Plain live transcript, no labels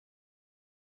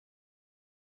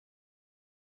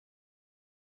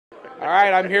All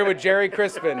right, I'm here with Gerry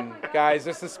Crispin. Guys,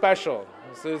 this is special.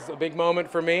 This is a big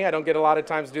moment for me. I don't get a lot of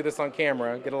times to do this on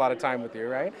camera. I get a lot of time with you,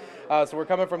 right? So we're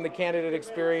coming from the Candidate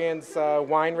Experience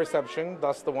wine reception,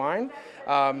 thus the wine.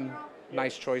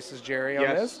 Nice choices, Gerry, on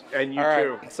this. Yes, and you all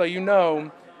right. too. So you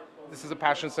know, this is a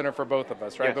passion center for both of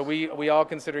us, right? Yes. But we all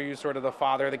consider you sort of the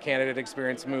father of the Candidate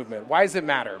Experience movement. Why does it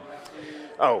matter?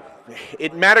 Oh,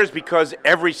 it matters because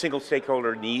every single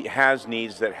stakeholder has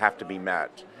needs that have to be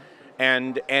met.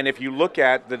 And if you look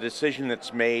at the decision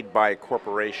that's made by a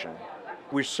corporation,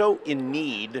 we're so in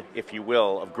need, if you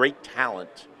will, of great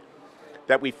talent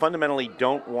that we fundamentally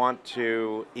don't want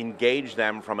to engage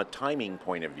them from a timing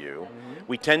point of view. Mm-hmm.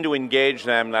 We tend to engage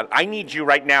them that, I need you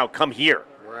right now, come here.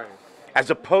 Right. As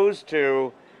opposed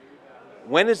to,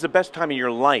 when is the best time of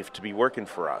your life to be working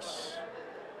for us?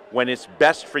 When it's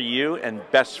best for you and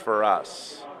best for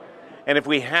us. And if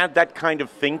we had that kind of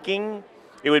thinking,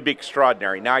 it would be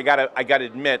extraordinary. Now I gotta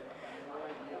admit,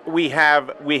 we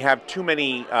have too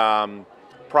many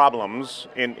problems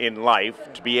in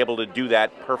life to be able to do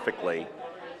that perfectly.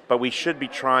 But we should be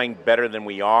trying better than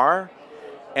we are.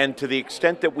 And to the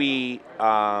extent that we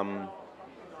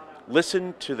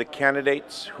listen to the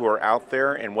candidates who are out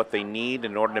there and what they need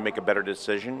in order to make a better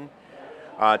decision,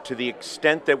 to the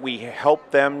extent that we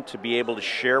help them to be able to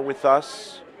share with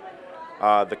us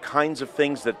the kinds of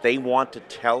things that they want to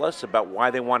tell us about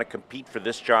why they want to compete for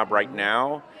this job right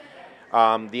now,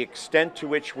 the extent to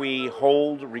which we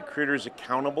hold recruiters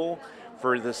accountable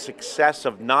for the success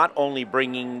of not only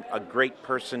bringing a great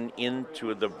person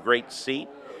into the great seat,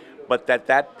 but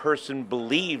that person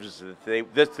believes that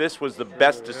this was the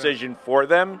best decision for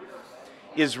them,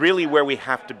 is really where we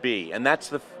have to be. And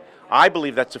I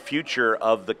believe that's the future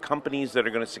of the companies that are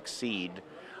going to succeed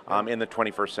in the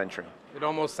 21st century. It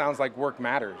almost sounds like work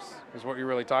matters, is what you're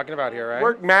really talking about here, right?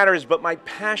 Work matters, but my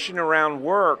passion around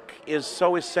work is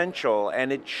so essential,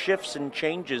 and it shifts and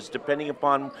changes depending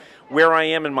upon where I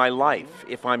am in my life.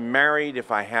 If I'm married, if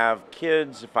I have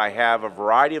kids, if I have a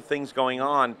variety of things going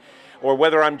on, or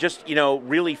whether I'm just,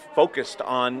 really focused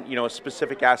on, a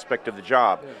specific aspect of the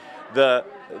job. Yeah.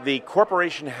 The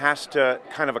corporation has to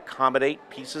kind of accommodate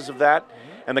pieces of that,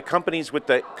 and the companies with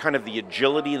the kind of the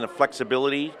agility and the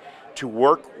flexibility to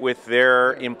work with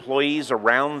their employees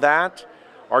around that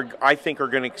I think are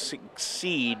going to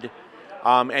succeed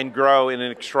and grow in an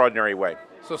extraordinary way.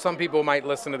 So some people might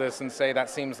listen to this and say that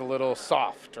seems a little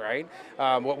soft, right?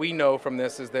 What we know from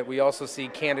this is that we also see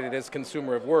candidate as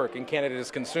consumer of work and candidate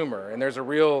as consumer, and there's a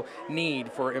real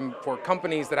need for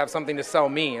companies that have something to sell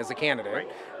me as a candidate,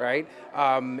 right?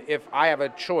 If I have a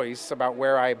choice about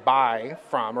where I buy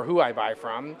from or who I buy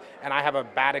from, and I have a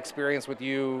bad experience with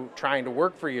you trying to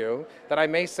work for you, that I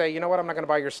may say, you know what, I'm not going to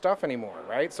buy your stuff anymore,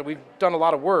 right? So we've done a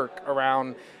lot of work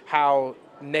around how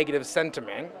negative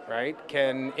sentiment, right,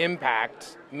 can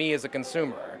impact me as a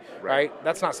consumer, right?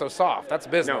 That's not so soft. That's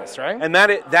business, right? And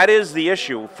that is the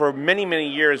issue. For many, many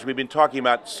years, we've been talking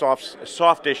about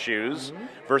soft issues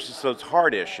versus those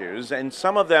hard issues, and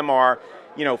some of them are,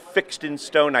 fixed in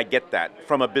stone. I get that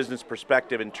from a business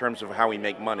perspective in terms of how we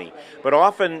make money. But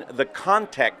often the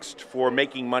context for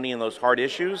making money in those hard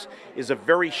issues is a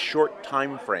very short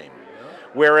time frame,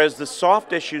 whereas the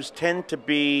soft issues tend to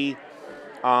be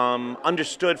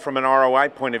understood from an ROI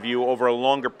point of view over a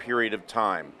longer period of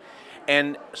time.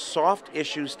 And soft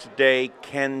issues today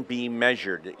can be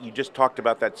measured. You just talked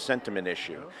about that sentiment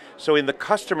issue. So in the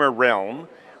customer realm,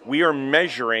 we are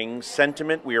measuring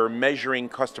sentiment, we are measuring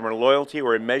customer loyalty,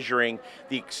 we're measuring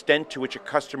the extent to which a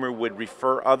customer would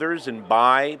refer others and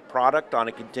buy product on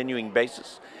a continuing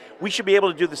basis. We should be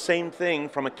able to do the same thing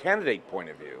from a candidate point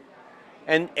of view.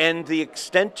 And the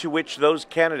extent to which those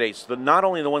candidates, not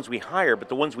only the ones we hire, but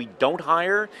the ones we don't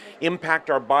hire, impact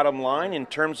our bottom line in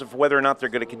terms of whether or not they're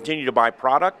going to continue to buy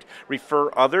product, refer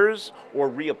others, or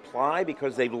reapply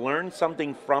because they've learned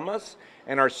something from us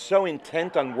and are so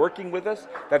intent on working with us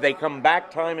that they come back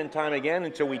time and time again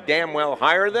until we damn well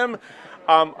hire them.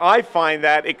 I find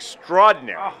that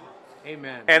extraordinary. Oh,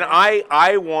 amen. And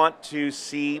I want to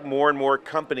see more and more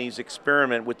companies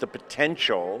experiment with the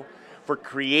potential for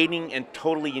creating a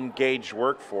totally engaged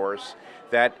workforce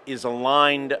that is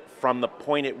aligned from the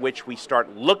point at which we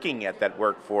start looking at that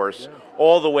workforce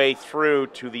all the way through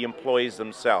to the employees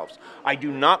themselves. I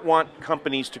do not want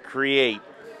companies to create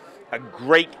a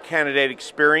great candidate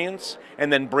experience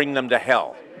and then bring them to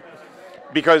hell,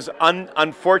 because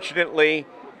unfortunately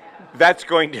that's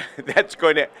going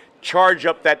to charge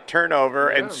up that turnover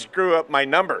and screw up my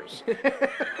numbers.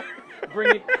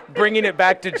 bringing it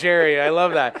back to Gerry. I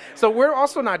love that. So we're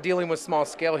also not dealing with small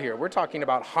scale here. We're talking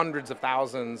about hundreds of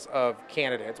thousands of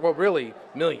candidates. Well, really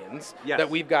millions. Yes. That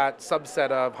we've got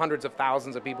subset of hundreds of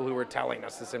thousands of people who are telling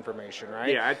us this information,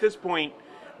 right? Yeah, at this point,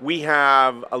 we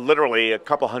have literally a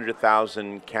couple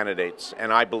 100,000 candidates,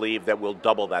 and I believe that we'll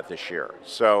double that this year.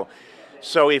 So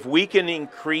if we can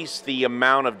increase the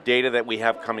amount of data that we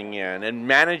have coming in and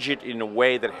manage it in a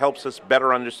way that helps us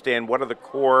better understand what are the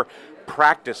core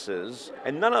practices,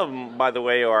 and none of them, by the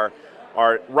way, are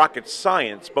rocket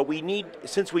science, but we need,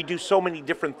 since we do so many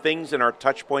different things in our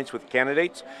touch points with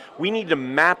candidates, we need to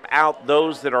map out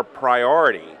those that are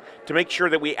priority to make sure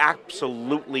that we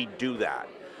absolutely do that.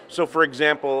 So for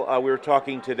example, we were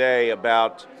talking today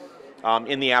about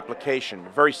in the application,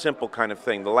 very simple kind of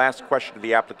thing. The last question of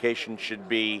the application should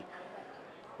be,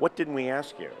 what didn't we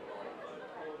ask you?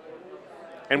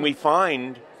 And we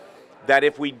find that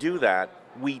if we do that,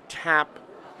 we tap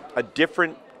a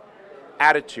different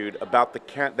attitude about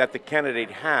that the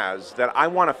candidate has, that I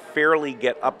want to fairly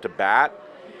get up to bat.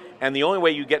 And the only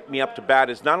way you get me up to bat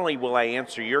is not only will I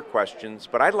answer your questions,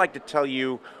 but I'd like to tell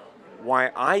you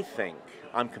why I think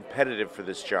I'm competitive for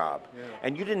this job. Yeah.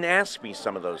 And you didn't ask me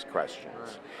some of those questions.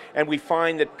 Right. And we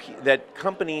find that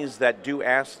companies that do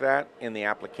ask that in the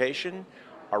application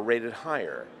are rated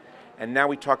higher. And now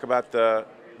we talk about the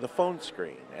phone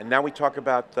screen. And now we talk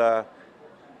about the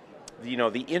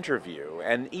interview,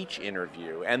 and each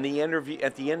interview, and the interview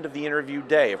at the end of the interview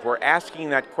day. If we're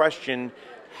asking that question,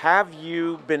 have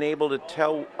you been able to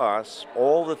tell us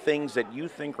all the things that you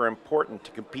think are important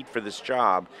to compete for this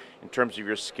job in terms of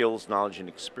your skills, knowledge, and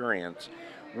experience?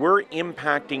 We're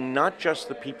impacting not just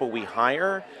the people we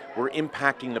hire, we're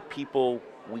impacting the people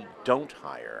we don't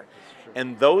hire.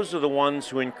 And those are the ones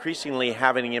who increasingly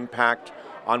have an impact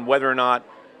on whether or not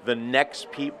the next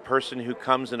person who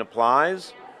comes and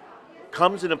applies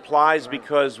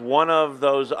because one of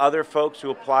those other folks who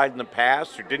applied in the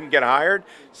past or didn't get hired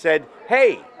said,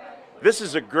 hey, this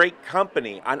is a great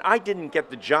company and I didn't get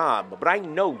the job, but I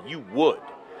know you would.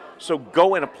 So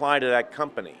go and apply to that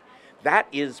company. That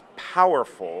is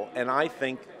powerful, and I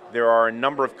think there are a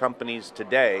number of companies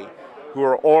today who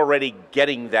are already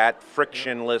getting that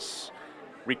frictionless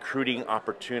recruiting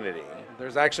opportunity.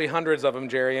 There's actually hundreds of them,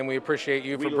 Gerry, and we appreciate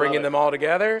you for bringing them all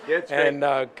together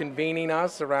and convening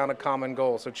us around a common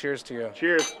goal. So cheers to you.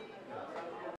 Cheers.